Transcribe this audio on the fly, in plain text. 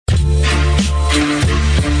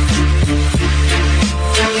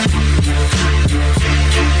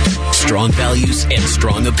strong values and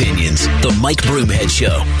strong opinions. The Mike Broomhead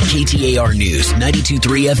Show, KTAR News,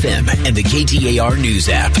 92.3 FM, and the KTAR News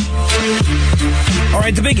app. All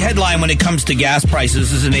right, the big headline when it comes to gas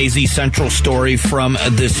prices is an AZ Central story from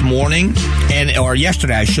this morning, or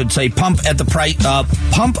yesterday, I should say. Pump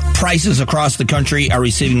prices across the country are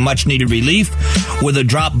receiving much-needed relief, with a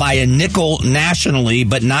drop by a nickel nationally,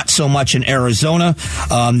 but not so much in Arizona.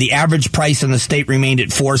 The average price in the state remained at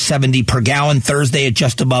 $4.70 per gallon. Thursday at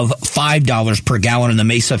just above $5 per gallon in the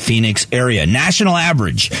Mesa Phoenix area. National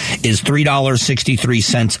average is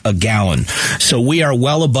 $3.63 a gallon. So we are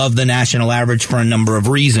well above the national average for a number of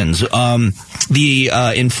reasons.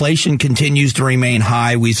 The inflation continues to remain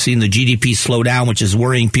high. We've seen the GDP slow down, which is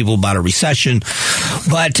worrying people about a recession.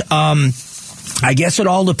 But I guess it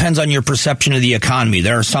all depends on your perception of the economy.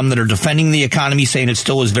 There are some that are defending the economy, saying it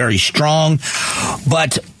still is very strong.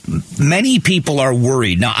 But many people are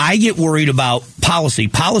worried. Now, I get worried about policy.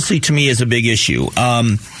 Policy, to me, is a big issue.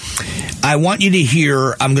 I want you to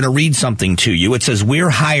hear, I'm going to read something to you. It says,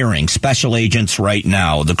 we're hiring special agents right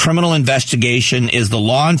now. The criminal investigation is the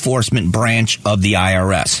law enforcement branch of the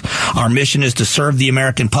IRS. Our mission is to serve the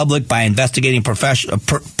American public by investigating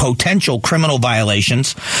potential criminal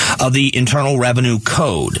violations of the Internal Revenue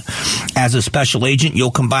Code. As a special agent,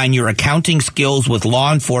 you'll combine your accounting skills with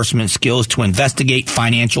law enforcement skills to investigate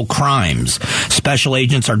financial crimes. Special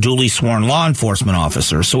agents are duly sworn law enforcement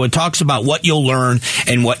officers. So it talks about what you'll learn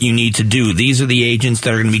and what you need to do. These are the agents that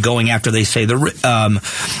are going to be going after, they say,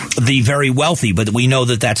 the very wealthy, but we know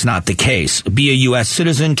that that's not the case. Be a U.S.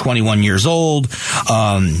 citizen, 21 years old.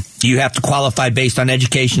 You have to qualify based on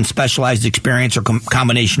education, specialized experience, or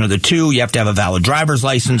combination of the two. You have to have a valid driver's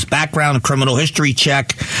license, background, criminal history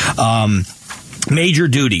check. Major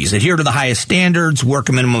duties: adhere to the highest standards, work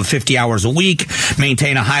a minimum of 50 hours a week,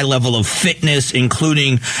 maintain a high level of fitness,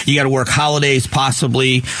 including you got to work holidays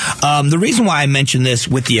possibly. The reason why I mention this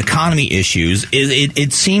with the economy issues is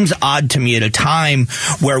it seems odd to me at a time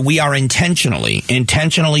where we are intentionally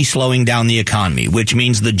slowing down the economy, which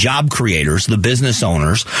means the job creators, the business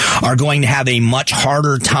owners, are going to have a much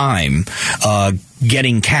harder time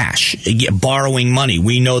getting cash, borrowing money.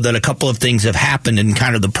 We know that a couple of things have happened in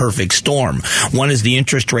kind of the perfect storm. One is the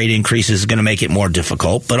interest rate increase is going to make it more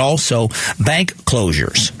difficult, but also bank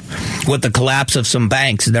closures. With the collapse of some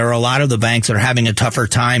banks, there are a lot of the banks that are having a tougher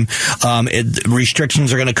time.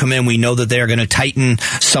 Restrictions are going to come in. We know that they're going to tighten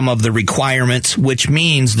some of the requirements, which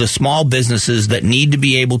means the small businesses that need to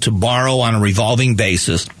be able to borrow on a revolving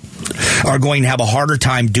basis are going to have a harder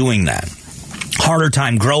time doing that. Harder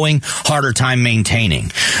time growing, harder time maintaining.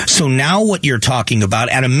 So now what you're talking about,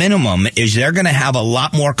 at a minimum, is they're going to have a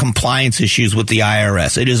lot more compliance issues with the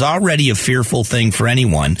IRS. It is already a fearful thing for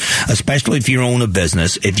anyone, especially if you own a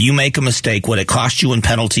business. If you make a mistake, what it costs you in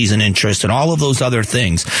penalties and interest and all of those other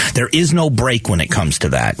things, there is no break when it comes to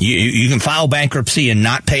that. You can file bankruptcy and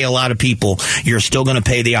not pay a lot of people. You're still going to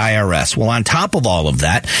pay the IRS. Well, on top of all of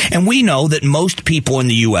that, and we know that most people in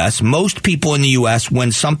the U.S.,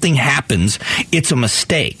 when something happens, it's a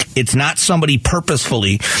mistake. It's not somebody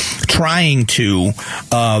purposefully trying to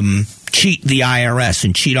cheat the IRS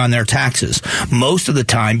and cheat on their taxes. Most of the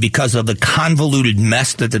time, because of the convoluted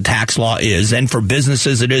mess that the tax law is, and for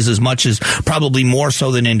businesses it is as much as probably more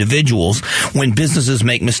so than individuals, when businesses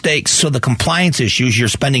make mistakes. So the compliance issues, you're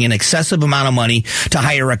spending an excessive amount of money to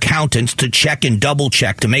hire accountants to check and double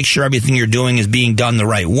check to make sure everything you're doing is being done the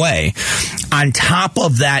right way. On top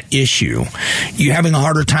of that issue, you're having a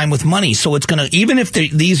harder time with money. So it's going to, even if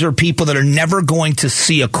these are people that are never going to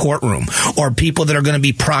see a courtroom or people that are going to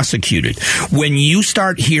be prosecuted, when you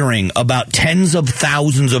start hearing about tens of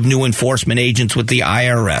thousands of new enforcement agents with the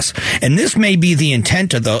IRS, and this may be the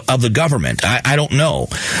intent of the government, I don't know,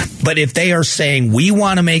 but if they are saying we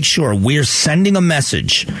want to make sure we're sending a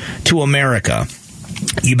message to America,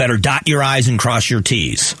 you better dot your I's and cross your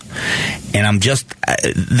T's. And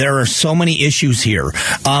there are so many issues here.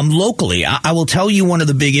 Locally, I will tell you one of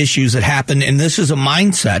the big issues that happened, and this is a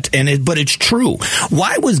mindset, but it's true.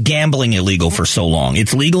 Why was gambling illegal for so long?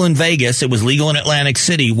 It's legal in Vegas. It was legal in Atlantic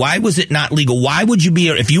City. Why was it not legal? Why would you be,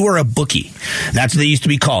 if you were a bookie, that's what they used to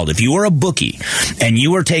be called. If you were a bookie and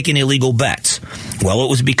you were taking illegal bets, well, it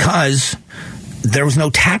was because there was no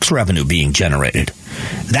tax revenue being generated.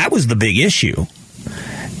 That was the big issue.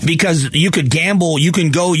 Because you could gamble, you can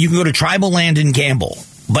go to tribal land and gamble.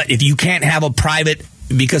 But if you can't have a private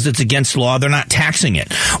because it's against law, they're not taxing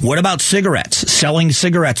it. What about cigarettes? Selling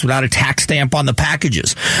cigarettes without a tax stamp on the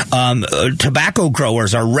packages. Tobacco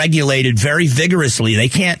growers are regulated very vigorously. They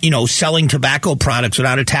can't, selling tobacco products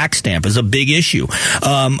without a tax stamp is a big issue.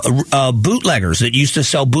 Bootleggers that used to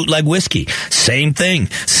sell bootleg whiskey, same thing,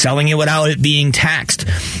 selling it without it being taxed.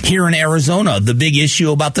 Here in Arizona, the big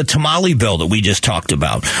issue about the tamale bill that we just talked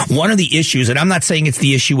about. One of the issues, and I'm not saying it's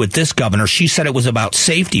the issue with this governor, she said it was about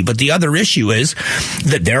safety, but the other issue is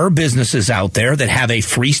that there are businesses out there that have a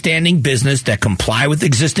freestanding business that comply with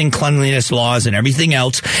existing cleanliness laws and everything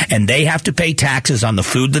else, and they have to pay taxes on the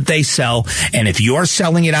food that they sell, and if you're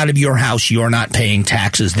selling it out of your house, you're not paying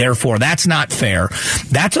taxes. Therefore, that's not fair.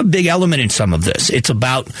 That's a big element in some of this. It's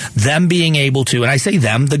about them being able to, and I say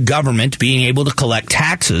them, the government being able to collect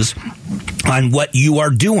taxes on what you are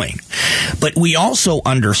doing. But we also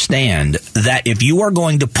understand that if you are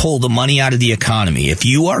going to pull the money out of the economy, if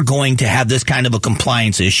you are going to have this kind of a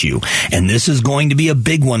compliance issue, and this is going to be a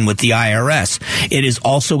big one with the IRS, it is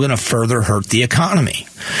also going to further hurt the economy.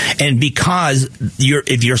 And because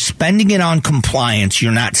if you're spending it on compliance,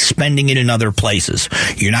 you're not spending it in other places.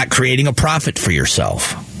 You're not creating a profit for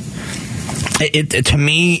yourself. To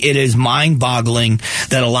me, it is mind-boggling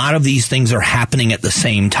that a lot of these things are happening at the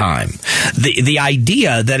same time. The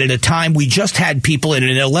idea that at a time we just had people at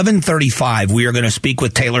 11:35, we are going to speak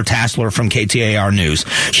with Taylor Tassler from KTAR News.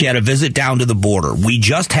 She had a visit down to the border. We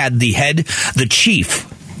just had the chief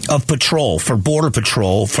of patrol for Border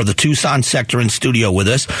Patrol for the Tucson sector in studio with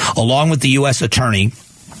us, along with the U.S. Attorney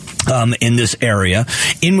in this area,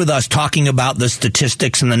 in with us talking about the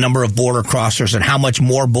statistics and the number of border crossers and how much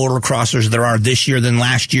more border crossers there are this year than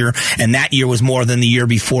last year, and that year was more than the year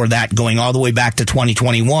before that, going all the way back to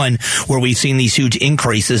 2021, where we've seen these huge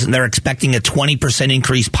increases, and they're expecting a 20%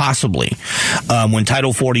 increase possibly when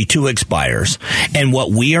Title 42 expires. And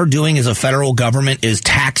what we are doing as a federal government is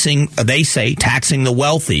taxing the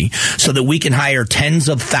wealthy so that we can hire tens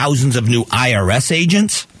of thousands of new IRS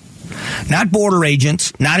agents. Not border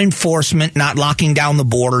agents, not enforcement, not locking down the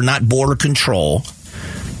border, not border control,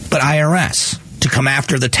 but IRS to come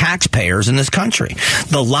after the taxpayers in this country.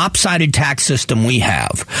 The lopsided tax system we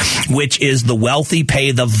have, which is the wealthy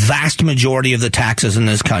pay the vast majority of the taxes in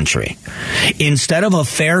this country. Instead of a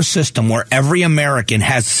fair system where every American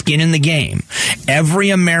has skin in the game, every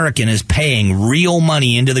American is paying real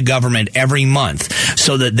money into the government every month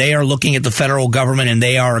so that they are looking at the federal government and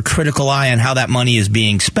they are a critical eye on how that money is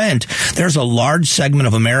being spent. There's a large segment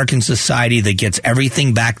of American society that gets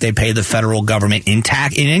everything back they pay the federal government in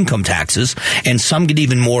income taxes, and some get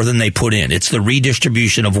even more than they put in. It's the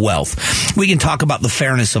redistribution of wealth. We can talk about the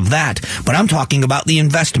fairness of that, but I'm talking about the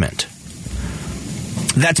investment.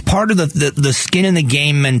 That's part of the skin in the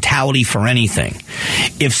game mentality for anything.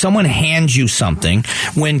 If someone hands you something,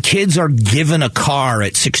 when kids are given a car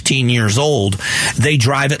at 16 years old, they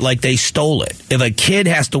drive it like they stole it. If a kid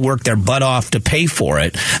has to work their butt off to pay for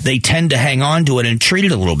it, they tend to hang on to it and treat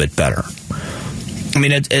it a little bit better. I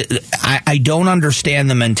mean, I don't understand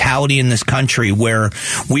the mentality in this country where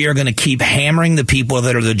we are going to keep hammering the people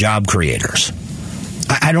that are the job creators.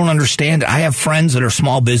 I don't understand it. I have friends that are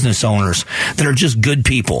small business owners that are just good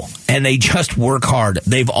people, and they just work hard.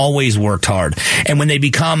 They've always worked hard. And when they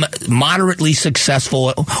become moderately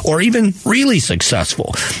successful or even really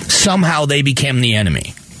successful, somehow they become the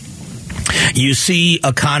enemy. You see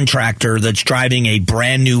a contractor that's driving a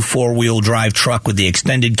brand new four-wheel drive truck with the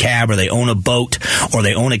extended cab, or they own a boat, or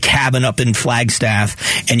they own a cabin up in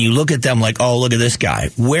Flagstaff, and you look at them like, oh, look at this guy.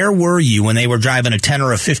 Where were you when they were driving a 10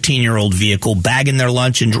 or a 15-year-old vehicle, bagging their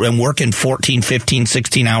lunch and working 14, 15,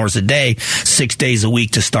 16 hours a day, 6 days a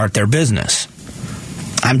week to start their business?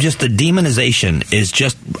 The demonization is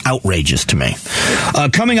just outrageous to me.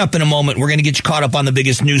 Coming up in a moment, we're going to get you caught up on the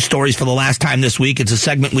biggest news stories for the last time this week. It's a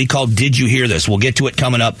segment we call Did You Hear This? We'll get to it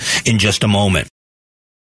coming up in just a moment.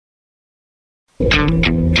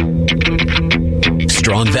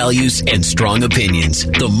 Strong values and strong opinions.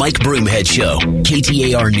 The Mike Broomhead Show.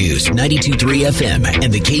 KTAR News, 92.3 FM,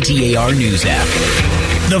 and the KTAR News app.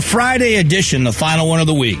 The Friday edition, the final one of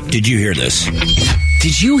the week. Did you hear this?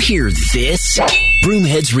 Did you hear this?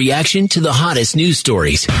 Broomhead's reaction to the hottest news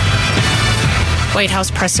stories. White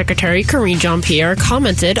House Press Secretary Karine Jean-Pierre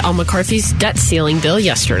commented on McCarthy's debt ceiling bill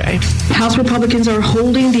yesterday. House Republicans are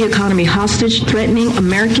holding the economy hostage, threatening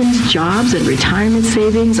Americans' jobs and retirement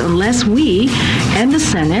savings unless we and the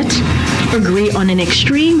Senate agree on an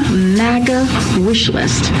extreme MAGA wish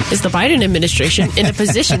list. Is the Biden administration in a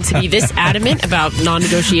position to be this adamant about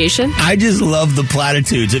non-negotiation? I just love the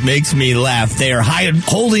platitudes. It makes me laugh. They are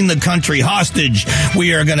holding the country hostage.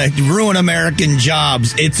 We are going to ruin American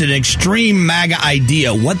jobs. It's an extreme MAGA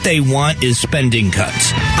idea. What they want is spending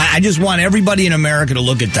cuts. I just want everybody in America to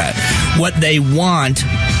look at that. What they want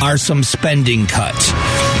are some spending cuts.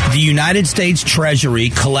 The United States Treasury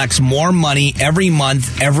collects more money every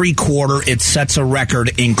month, every quarter. It sets a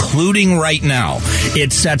record, including right now.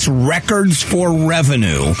 It sets records for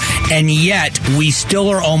revenue, and yet we still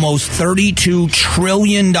are almost $32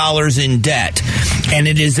 trillion in debt. And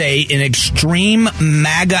it is an extreme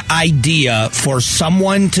MAGA idea for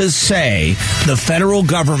someone to say the federal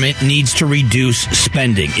government needs to reduce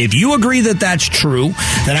spending. If you agree that that's true,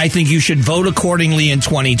 then I think you should vote accordingly in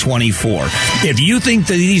 2024. If you think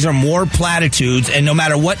that these are more platitudes, and no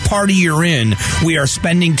matter what party you're in, we are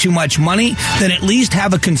spending too much money, then at least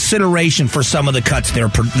have a consideration for some of the cuts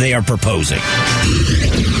they are proposing.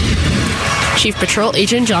 Chief Patrol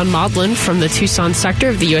Agent John Maudlin from the Tucson sector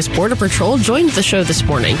of the U.S. Border Patrol joined the show this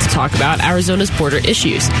morning to talk about Arizona's border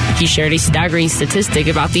issues. He shared a staggering statistic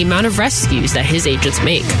about the amount of rescues that his agents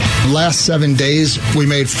make. Last 7 days, we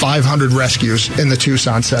made 500 rescues in the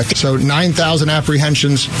Tucson sector. So 9,000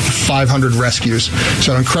 apprehensions, 500 rescues.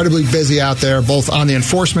 So incredibly busy out there, both on the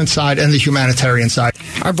enforcement side and the humanitarian side.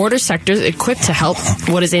 Are border sectors equipped to help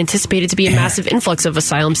what is anticipated to be a massive influx of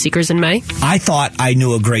asylum seekers in May? I thought I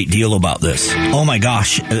knew a great deal about this. Oh my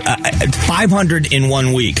gosh, 500 in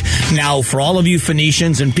 1 week. Now, for all of you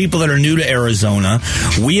Phoenicians and people that are new to Arizona,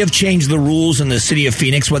 we have changed the rules in the city of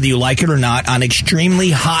Phoenix, whether you like it or not. On extremely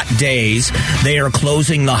hot days, they are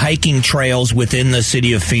closing the hiking trails within the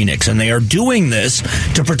city of Phoenix. And they are doing this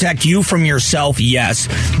to protect you from yourself, yes,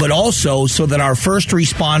 but also so that our first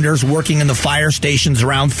responders working in the fire stations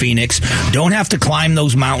around Phoenix don't have to climb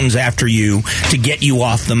those mountains after you to get you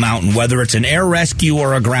off the mountain, whether it's an air rescue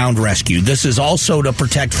or a ground rescue. This is also to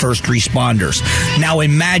protect first responders. Now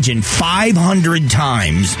imagine 500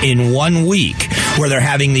 times in 1 week where they're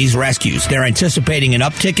having these rescues. They're anticipating an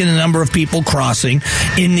uptick in the number of people crossing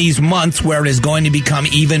in these months where it is going to become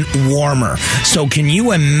even warmer. So can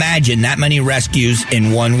you imagine that many rescues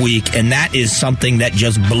in 1 week? And that is something that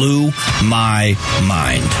just blew my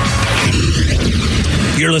mind.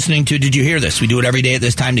 You're listening to Did You Hear This? We do it every day at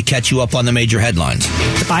this time to catch you up on the major headlines.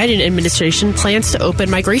 The Biden administration plans to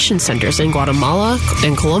open migration centers in Guatemala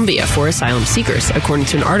and Colombia for asylum seekers, according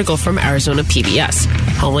to an article from Arizona PBS.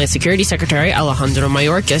 Homeland Security Secretary Alejandro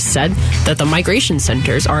Mayorkas said that the migration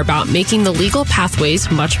centers are about making the legal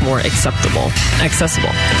pathways much more accessible.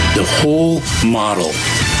 The whole model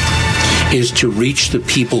is to reach the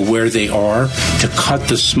people where they are, to cut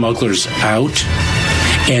the smugglers out,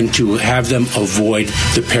 and to have them avoid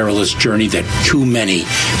the perilous journey that too many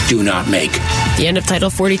do not make. The end of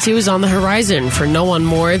Title 42 is on the horizon for no one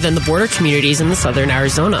more than the border communities in the southern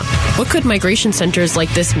Arizona. What could migration centers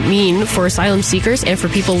like this mean for asylum seekers and for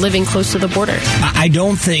people living close to the border? I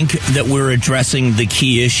don't think that we're addressing the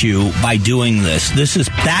key issue by doing this.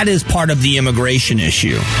 That is part of the immigration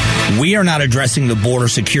issue. We are not addressing the border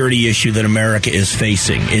security issue that America is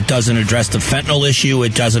facing. It doesn't address the fentanyl issue.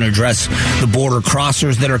 It doesn't address the border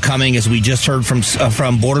crossers that are coming, as we just heard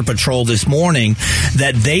from Border Patrol this morning,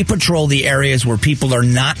 that they patrol the areas where people are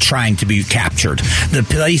not trying to be captured, the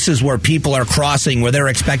places where people are crossing, where they're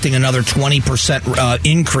expecting another 20%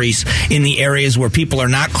 increase in the areas where people are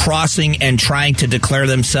not crossing and trying to declare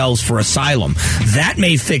themselves for asylum. That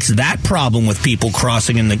may fix that problem with people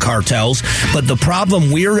crossing in the cartels, but the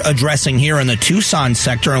problem we're addressing here in the Tucson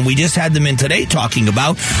sector, and we just had them in today talking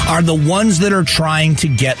about, are the ones that are trying to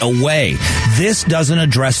get away. This doesn't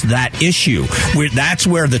address that issue. That's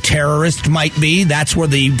where the terrorists might be. That's where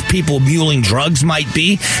the people muling drugs might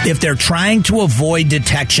be. If they're trying to avoid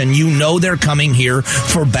detection, you know they're coming here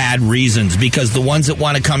for bad reasons, because the ones that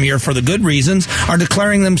want to come here for the good reasons are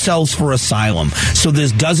declaring themselves for asylum. So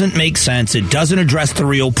this doesn't make sense. It doesn't address the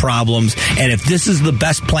real problems. And if this is the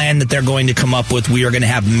best plan that they're going to come up with, we are going to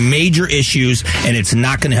have major issues, and it's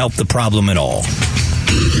not going to help the problem at all.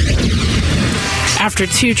 After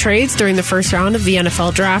 2 trades during the first round of the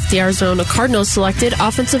NFL draft, the Arizona Cardinals selected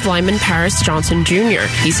offensive lineman Paris Johnson Jr.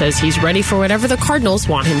 He says he's ready for whatever the Cardinals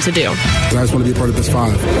want him to do. I just want to be a part of this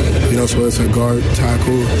 5. So it's a guard,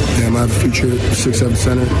 tackle, and I have a future 6'7"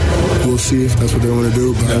 center. We'll see if that's what they want to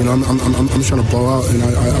do. But I'm just trying to ball out, and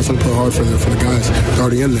I just want to play hard for the guys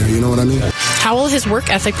already in there. You know what I mean? How will his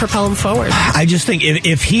work ethic propel him forward? I just think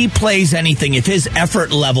if he plays anything, if his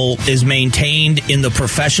effort level is maintained in the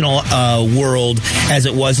professional world as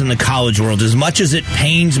it was in the college world, as much as it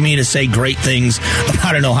pains me to say great things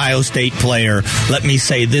about an Ohio State player, let me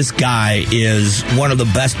say this guy is one of the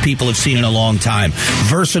best people I've seen in a long time.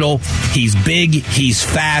 Versatile, he's big, he's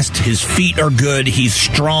fast, his feet are good, he's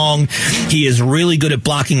strong, he is really good at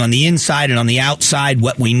blocking on the inside and on the outside.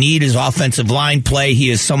 What we need is offensive line play.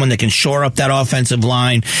 He is someone that can shore up that offensive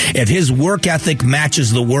line. If his work ethic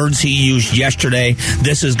matches the words he used yesterday,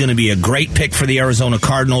 this is going to be a great pick for the Arizona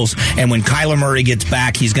Cardinals. And when Kyler Murray gets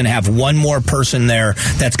back, he's going to have one more person there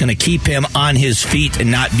that's going to keep him on his feet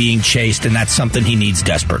and not being chased, and that's something he needs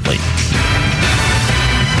desperately.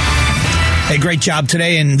 Hey, great job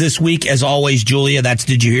today and this week, as always, Julia. That's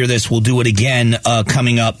Did You Hear This? We'll do it again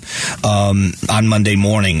coming up on Monday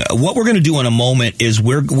morning. What we're going to do in a moment is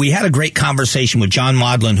we had a great conversation with John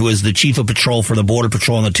Maudlin, who is the Chief of Patrol for the Border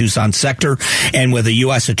Patrol in the Tucson sector, and with a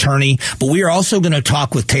U.S. Attorney. But we are also going to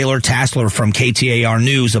talk with Taylor Tassler from KTAR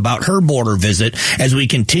News about her border visit as we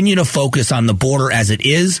continue to focus on the border as it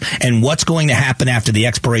is and what's going to happen after the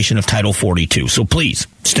expiration of Title 42. So please,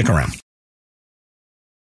 stick around.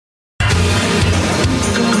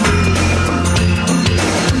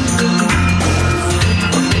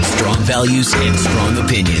 Values and strong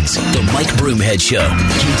opinions. The Mike Broomhead Show.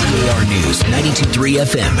 KTAR News, 92.3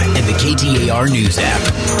 FM, and the KTAR News app.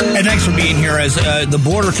 And thanks for being here as the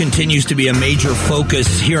border continues to be a major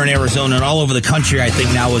focus here in Arizona and all over the country, I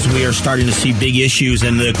think, now as we are starting to see big issues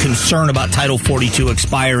and the concern about Title 42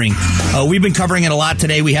 expiring. We've been covering it a lot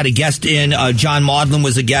today. We had a guest in. John Maudlin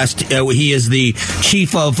was a guest. He is the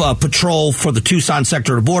Chief of Patrol for the Tucson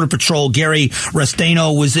sector of Border Patrol. Gary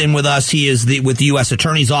Restano was in with us. He is with the U.S.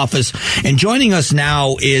 Attorney's Office. And joining us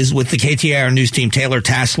now is with the KTAR News team, Taylor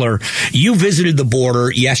Tassler. You visited the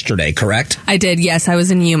border yesterday, correct? I did, yes. I was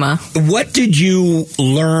in Yuma. What did you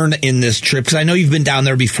learn in this trip? Because I know you've been down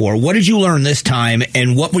there before. What did you learn this time,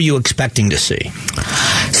 and what were you expecting to see?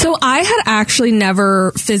 So I had actually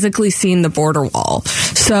never physically seen the border wall.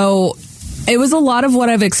 So it was a lot of what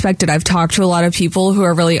I've expected. I've talked to a lot of people who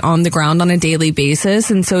are really on the ground on a daily basis.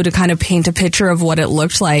 And so to kind of paint a picture of what it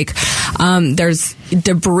looked like, there's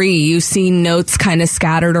debris. You see notes kind of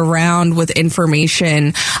scattered around with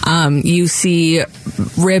information. You see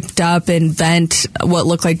ripped up and bent what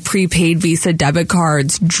look like prepaid Visa debit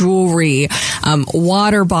cards, jewelry,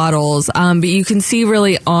 water bottles. But you can see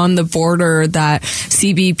really on the border that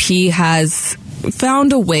CBP has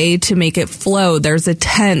found a way to make it flow. There's a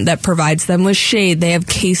tent that provides them with shade. They have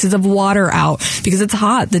cases of water out because it's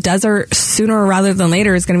hot. The desert, sooner rather than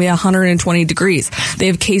later, is going to be 120 degrees. They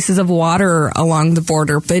have cases of water along the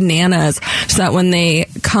border, bananas, so that when they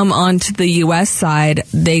come onto the U.S. side,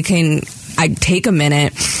 they can take a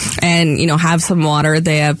minute and, have some water.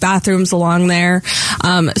 They have bathrooms along there.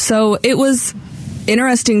 So it was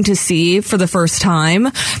interesting to see for the first time,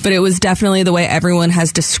 but it was definitely the way everyone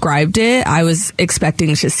has described it. I was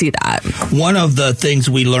expecting to see that. One of the things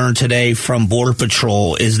we learned today from Border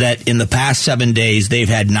Patrol is that in the past 7 days, they've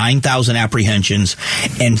had 9,000 apprehensions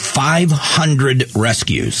and 500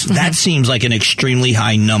 rescues. Mm-hmm. That seems like an extremely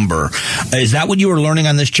high number. Is that what you were learning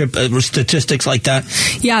on this trip? Statistics like that?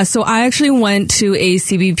 Yeah, so I actually went to a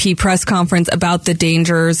CBP press conference about the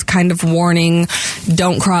dangers, kind of warning,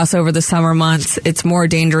 don't cross over the summer months. It's more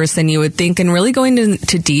dangerous than you would think, and really going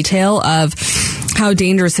into detail of how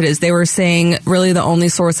dangerous it is. They were saying really the only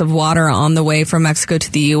source of water on the way from Mexico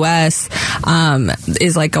to the U.S.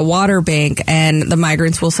 Is like a water bank, and the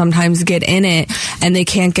migrants will sometimes get in it and they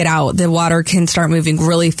can't get out. The water can start moving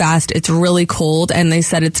really fast. It's really cold, and they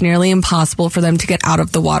said it's nearly impossible for them to get out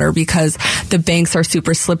of the water because the banks are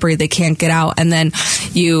super slippery. They can't get out. And then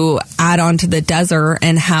you add on to the desert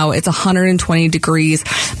and how it's 120 degrees.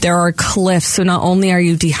 There are cliffs, so not only are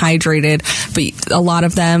you dehydrated, but a lot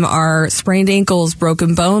of them are sprained ankles,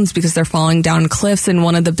 broken bones because they're falling down cliffs. And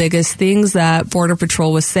one of the biggest things that Border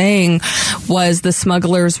Patrol was saying was the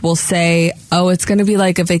smugglers will say, oh, it's going to be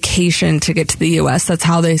like a vacation to get to the U.S. That's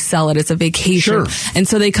how they sell it. It's a vacation. Sure. And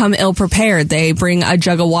so they come ill prepared. They bring a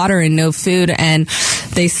jug of water and no food, and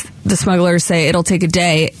the smugglers say it'll take a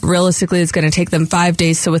day. Realistically, it's going to take them 5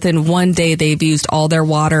 days. So within 1 day, they've used all their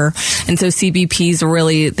water. And so CBP's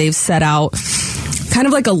really, they've set out kind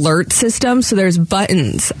of like alert system. So there's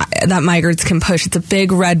buttons. that migrants can push. It's a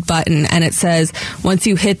big red button, and it says, once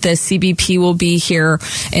you hit this, CBP will be here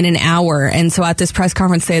in an hour. And so at this press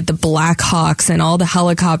conference, they had the Black Hawks and all the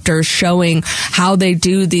helicopters showing how they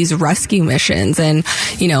do these rescue missions. And,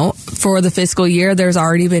 for the fiscal year, there's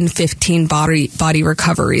already been 15 body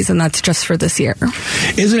recoveries, and that's just for this year.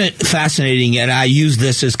 Isn't it fascinating? And I use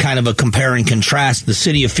this as kind of a compare and contrast. The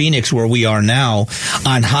city of Phoenix, where we are now,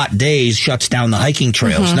 on hot days shuts down the hiking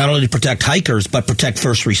trails, not only to protect hikers, but protect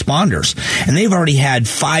first responders. And they've already had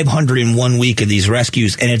 500 in 1 week of these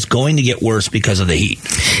rescues, and it's going to get worse because of the heat.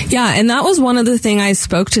 Yeah, and that was one of the things I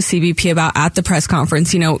spoke to CBP about at the press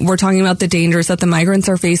conference. We're talking about the dangers that the migrants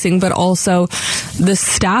are facing, but also the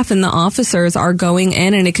staff and the officers are going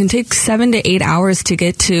in, and it can take 7 to 8 hours to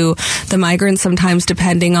get to the migrants, sometimes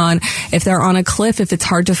depending on if they're on a cliff, if it's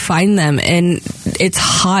hard to find them, and it's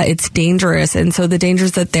hot, it's dangerous, and so the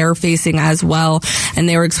dangers that they're facing as well. And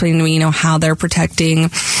they were explaining to me, how they're protecting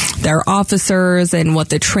their officers and what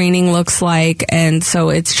the training looks like, and so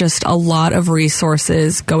it's just a lot of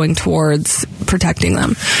resources going towards protecting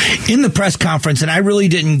them. In the press conference, and I really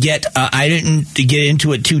didn't get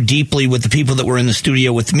into it too deeply with the people that were in the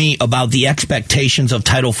studio with me about the expectations of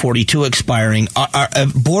Title 42 expiring. Are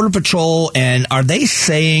Border Patrol, and are they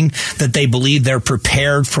saying that they believe they're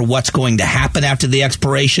prepared for what's going to happen after the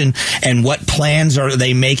expiration, and what plans are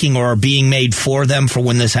they making or are being made for them for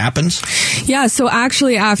when this happens? Yeah, so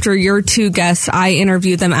actually after your two guests, I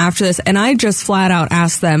interviewed them after this, and I just flat out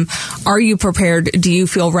asked them, are you prepared? Do you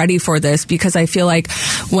feel ready for this? Because I feel like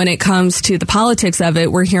when it comes to the politics of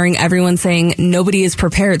it, we're hearing everyone saying nobody is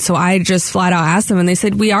prepared. So I just flat out asked them, and they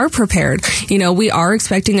said, we are prepared. We are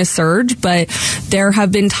expecting a surge, but there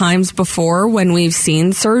have been times before when we've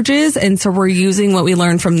seen surges, and so we're using what we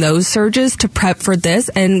learned from those surges to prep for this.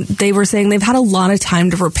 And they were saying they've had a lot of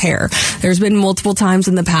time to prepare. There's been multiple times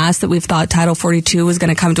in the past that we've thought Title 42 was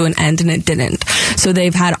going to come to an end, and it didn't. So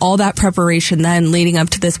they've had all that preparation then leading up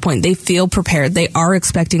to this point. They feel prepared. They are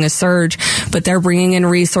expecting a surge, but they're bringing in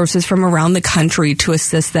resources from around the country to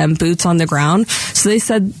assist them, boots on the ground. So they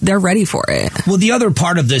said they're ready for it. Well, the other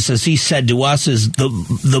part of this, as he said to us, is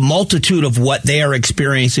the multitude of what they are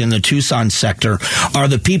experiencing in the Tucson sector are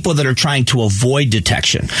the people that are trying to avoid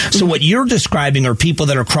detection. So what you're describing are people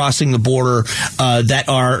that are crossing the border that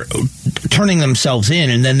are turning themselves in,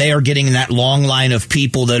 and then they are getting in that long line of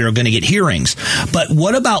people that are going to get hearings. But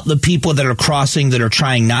what about the people that are crossing that are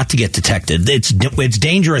trying not to get detected? It's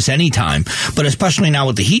dangerous anytime, but especially now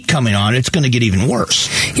with the heat coming on, it's going to get even worse.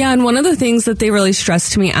 Yeah, and one of the things that they really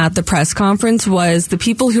stressed to me at the press conference was the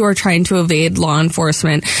people who are trying to evade law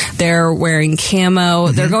enforcement, they're wearing camo,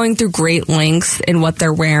 they're going through great lengths in what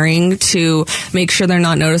they're wearing to make sure they're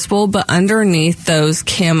not noticeable, but underneath those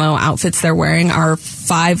camo outfits they're wearing are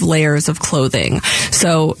 5 layers of clothing.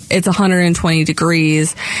 So it's 120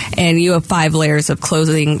 degrees, and you have 5 layers of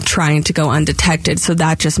clothing trying to go undetected. So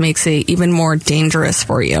that just makes it even more dangerous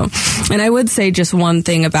for you. And I would say just one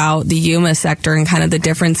thing about the Yuma sector and kind of the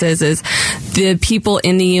differences is the people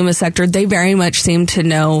in the Yuma sector, they very much seem to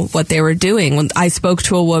know what they were doing. When I spoke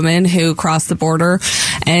to a woman who crossed the border,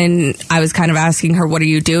 and I was kind of asking her, what are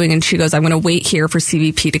you doing? And she goes, I'm going to wait here for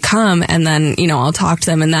CBP to come, and then, I'll talk to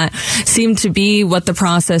them. And that seemed to be what the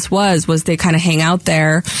process was they kind of hang out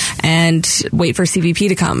there and wait for CBP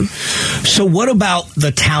to come. So what about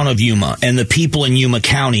the town of Yuma and the people in Yuma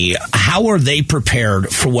County? How are they prepared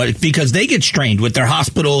for what? Because they get strained with their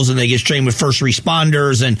hospitals, and they get strained with first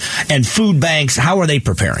responders and food banks. How are they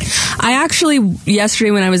preparing? I actually,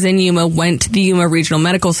 yesterday when I was in Yuma, went to the Yuma Regional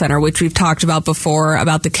Medical Center, which we've talked about before,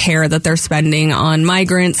 about the care that they're spending on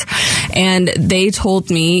migrants. And they told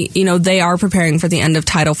me, they are preparing for the end of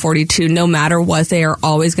Title 42. No matter what, they are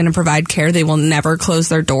always going to provide care. They will never close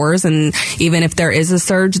their doors. And even if there is a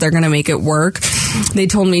surge, they're going to make it work. They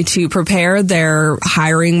told me to prepare. They're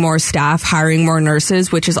hiring more staff, hiring more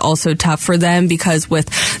nurses, which is also tough for them because with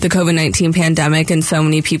the COVID-19 pandemic and so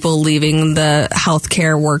many people leaving the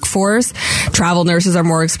healthcare workforce, travel nurses are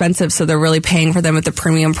more expensive. So they're really paying for them at the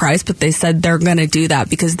premium price. But they said they're going to do that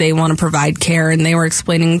because they want to provide care. And they were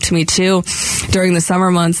explaining to me too, during the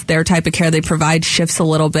summer months, their type of care they provide shifts a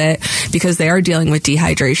little bit because they are dealing with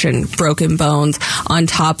dehydration, broken bones, on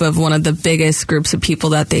top of one of the biggest groups of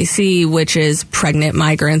people that they see, which is pregnant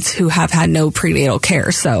migrants who have had no prenatal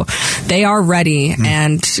care. So they are ready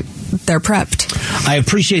and they're prepped. I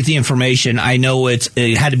appreciate the information. I know it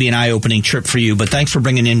had to be an eye-opening trip for you, but thanks for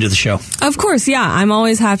bringing it into the show. Of course, yeah. I'm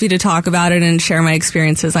always happy to talk about it and share my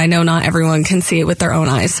experiences. I know not everyone can see it with their own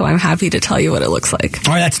eyes, so I'm happy to tell you what it looks like.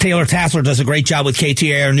 All right, that's Taylor Tassler. Does a great job with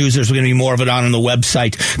KTAR News. There's going to be more of it on the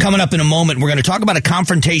website. Coming up in a moment, we're going to talk about a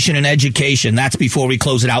confrontation in education. That's before we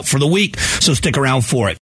close it out for the week, so stick around for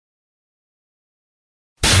it.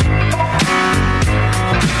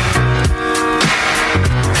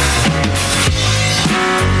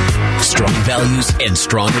 values, and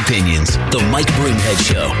strong opinions. The Mike Broomhead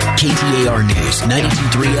Show. KTAR News,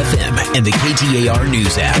 92.3 FM, and the KTAR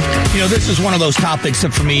News app. You know, this is one of those topics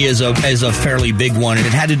that for me is a fairly big one, and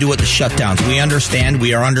it had to do with the shutdowns.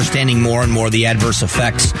 We are understanding more and more the adverse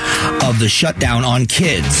effects of the shutdown on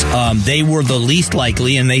kids. They were the least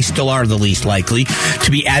likely, and they still are the least likely,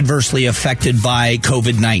 to be adversely affected by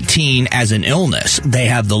COVID-19 as an illness. They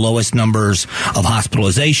have the lowest numbers of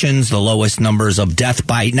hospitalizations, the lowest numbers of death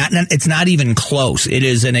by, it's not even close. It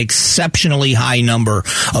is an exceptionally high number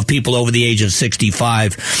of people over the age of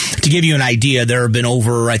 65. To give you an idea, there have been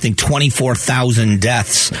over, I think, 24,000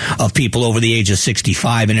 deaths of people over the age of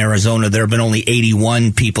 65 in Arizona. There have been only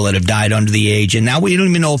 81 people that have died under the age. And now we don't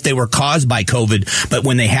even know if they were caused by COVID, but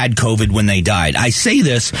when they had COVID, when they died. I say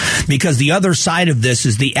this because the other side of this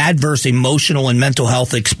is the adverse emotional and mental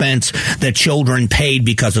health expense that children paid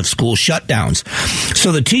because of school shutdowns.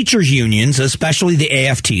 So the teachers unions, especially the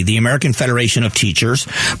AFT, the American Federation of Teachers,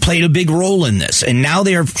 played a big role in this. And now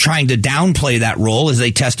they are trying to downplay that role as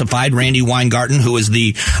they testified. Randy Weingarten, who is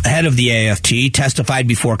the head of the AFT, testified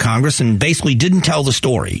before Congress and basically did not tell the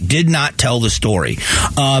story.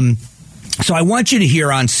 So I want you to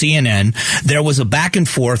hear on CNN, there was a back and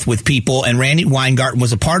forth with people, and Randy Weingarten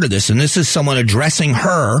was a part of this. And this is someone addressing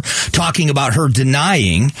her, talking about her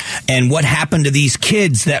denying and what happened to these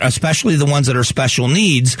kids, that especially the ones that are special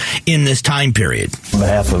needs, in this time period. On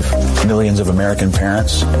behalf of millions of American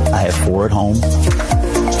parents, I have 4 at home.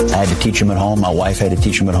 I had to teach them at home. My wife had to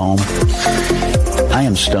teach them at home. I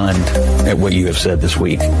am stunned at what you have said this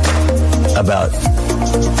week about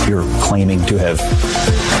your claiming to have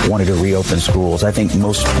wanted to reopen schools. I think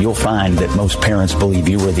you'll find that most parents believe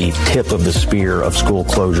you were the tip of the spear of school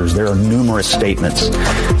closures. There are numerous statements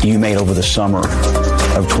you made over the summer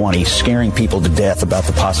of 20, scaring people to death about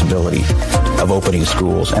the possibility of opening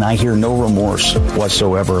schools. And I hear no remorse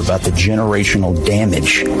whatsoever about the generational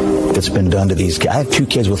damage that's been done to these kids. I have 2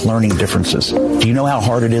 kids with learning differences. Do you know how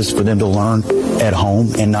hard it is for them to learn at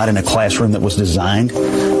home and not in a classroom that was designed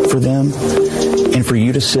for them? And for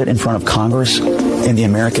you to sit in front of Congress and the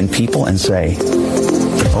American people and say,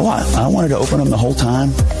 I wanted to open them the whole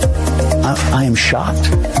time. I am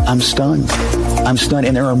shocked. I'm stunned.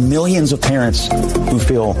 And there are millions of parents who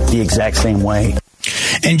feel the exact same way.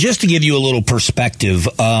 And just to give you a little perspective,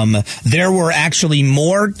 there were actually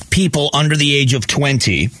more people under the age of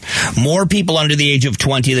 20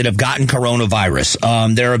 that have gotten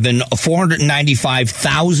coronavirus. There have been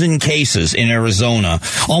 495,000 cases in Arizona,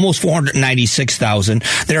 almost 496,000.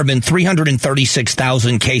 There have been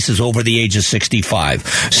 336,000 cases over the age of 65.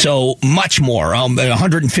 So much more,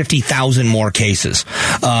 150,000 more cases.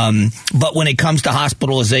 But when it comes to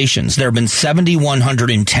hospitalizations, there have been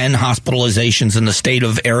 7,110 hospitalizations in the state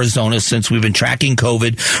of Arizona since we've been tracking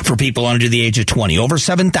COVID for people under the age of 20, over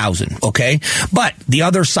 7,000. Okay. But the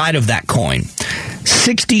other side of that coin,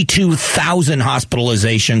 62,000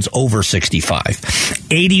 hospitalizations over 65,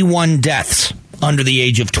 81 deaths under the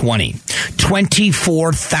age of 20,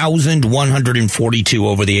 24,142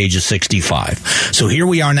 over the age of 65. So here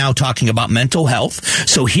we are now talking about mental health.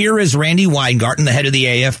 So here is Randy Weingarten, the head of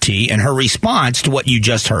the AFT, and her response to what you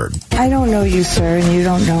just heard. I don't know you, sir, and you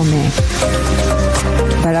don't know me.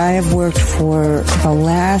 But I have worked for the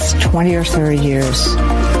last 20 or 30 years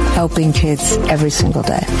helping kids every single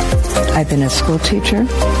day. I've been a school teacher.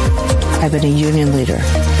 I've been a union leader.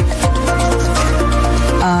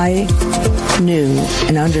 I knew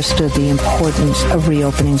and understood the importance of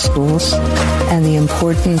reopening schools and the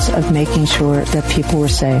importance of making sure that people were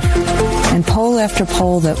safe. And poll after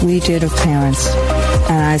poll that we did of parents,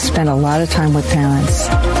 and I spent a lot of time with parents,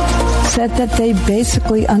 said that they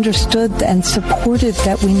basically understood and supported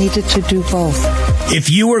that we needed to do both. If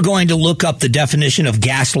you were going to look up the definition of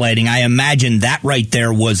gaslighting, I imagine that right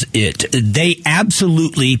there was it. They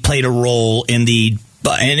absolutely played a role in the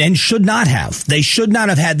and should not have. They should not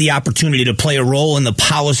have had the opportunity to play a role in the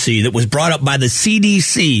policy that was brought up by the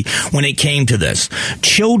CDC when it came to this.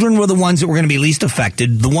 Children were the ones that were going to be least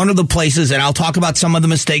affected. One of the places, and I'll talk about some of the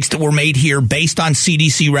mistakes that were made here based on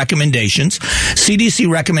CDC recommendations. CDC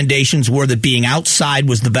recommendations were that being outside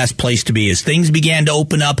was the best place to be. As things began to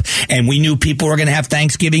open up and we knew people were going to have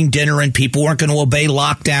Thanksgiving dinner and people weren't going to obey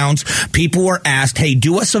lockdowns, people were asked, hey,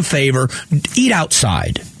 do us a favor, eat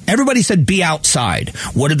outside. Everybody said be outside.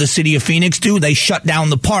 What did the city of Phoenix do? They shut down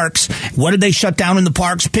the parks. What did they shut down in the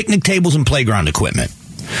parks? Picnic tables and playground equipment.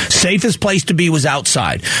 Safest place to be was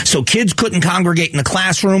outside. So kids couldn't congregate in the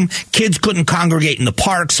classroom. Kids couldn't congregate in the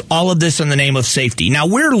parks. All of this in the name of safety. Now,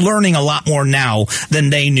 we're learning a lot more now than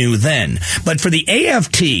they knew then. But for the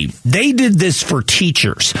AFT, they did this for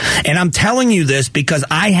teachers. And I'm telling you this because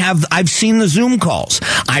I've seen the Zoom calls.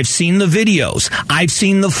 I've seen the videos. I've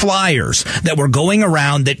seen the flyers that were going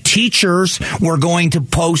around that teachers were going to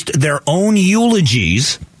post their own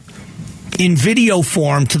eulogies in video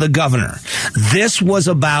form to the governor. This was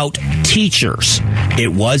about teachers.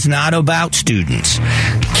 It was not about students.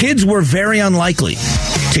 Kids were very unlikely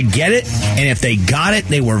to get it, and if they got it,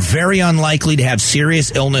 they were very unlikely to have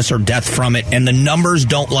serious illness or death from it, and the numbers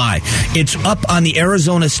don't lie. It's up on the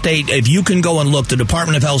Arizona State. If you can go and look, the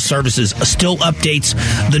Department of Health Services still updates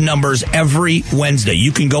the numbers every Wednesday.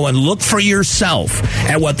 You can go and look for yourself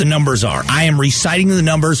at what the numbers are. I am reciting the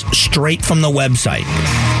numbers straight from the website.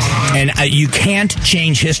 And you can't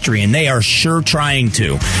change history, and they are sure trying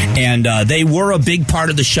to. And they were a big part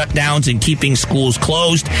of the shutdowns and keeping schools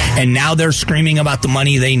closed, and now they're screaming about the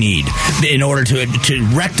money they need in order to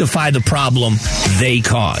rectify the problem they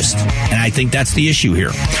caused. And I think that's the issue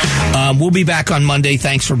here. We'll be back on Monday.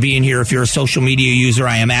 Thanks for being here. If you're a social media user,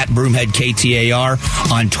 I am at Broomhead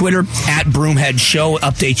KTAR on Twitter, at Broomhead Show.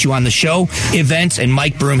 Update you on the show, events, and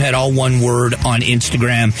Mike Broomhead, all one word, on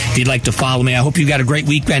Instagram. If you'd like to follow me, I hope you got a great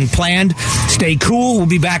weekend planned. Stay cool. We'll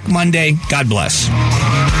be back Monday. God bless.